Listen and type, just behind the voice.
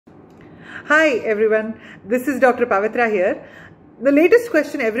Hi everyone, this is Dr. Pavithra here. The latest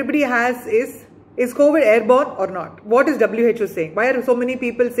question everybody has is COVID airborne or not? What is WHO saying? Why are so many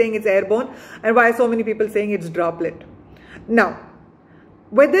people saying it's airborne and why are so many people saying it's droplet? Now,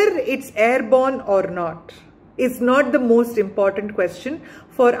 whether it's airborne or not is not the most important question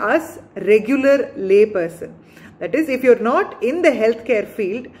for us regular layperson. That is, if you're not in the healthcare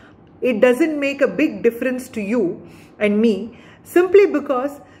field, it doesn't make a big difference to you and me simply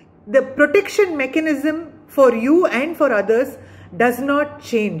because the protection mechanism for you and for others does not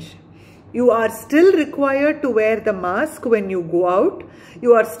change. You are still required to wear the mask when you go out.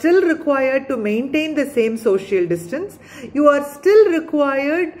 You are still required to maintain the same social distance. You are still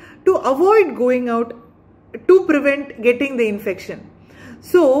required to avoid going out to prevent getting the infection.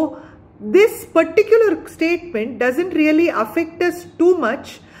 So this particular statement doesn't really affect us too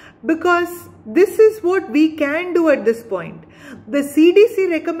much because this is what we can do at this point. The CDC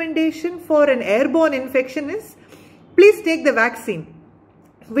recommendation for an airborne infection is, please take the vaccine.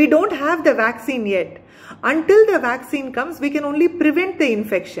 We don't have the vaccine yet. Until the vaccine comes, we can only prevent the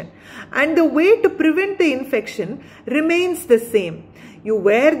infection. And the way to prevent the infection remains the same. You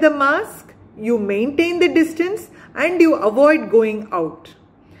wear the mask, you maintain the distance, and you avoid going out.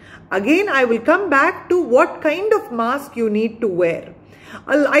 Again, I will come back to what kind of mask you need to wear.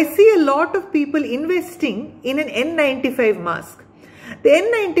 I see a lot of people investing in an N95 mask. The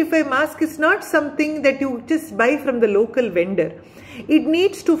N95 mask is not something that you just buy from the local vendor. It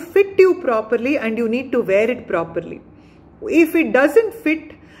needs to fit you properly and you need to wear it properly. If it doesn't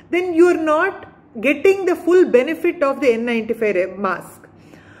fit, then you are not getting the full benefit of the N95 mask.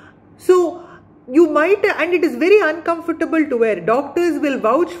 So you might, and it is very uncomfortable to wear. Doctors will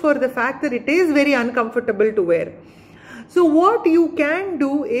vouch for the fact that it is very uncomfortable to wear. So what you can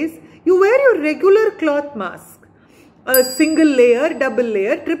do is you wear your regular cloth mask, a single layer, double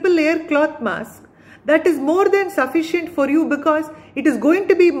layer, triple layer cloth mask. That is more than sufficient for you because it is going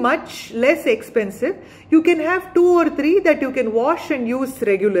to be much less expensive. You can have 2 or 3 that you can wash and use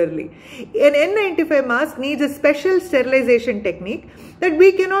regularly. An N95 mask needs a special sterilization technique that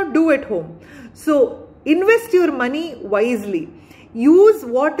we cannot do at home. So invest your money wisely. Use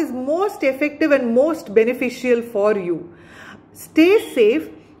what is most effective and most beneficial for you. Stay safe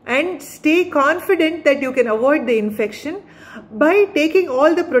and stay confident that you can avoid the infection by taking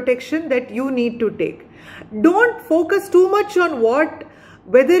all the protection that you need to take. Don't focus too much on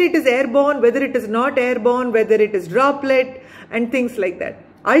whether it is airborne, whether it is not airborne, whether it is droplet and things like that.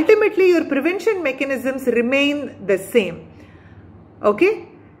 Ultimately, your prevention mechanisms remain the same. Okay?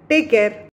 Take care.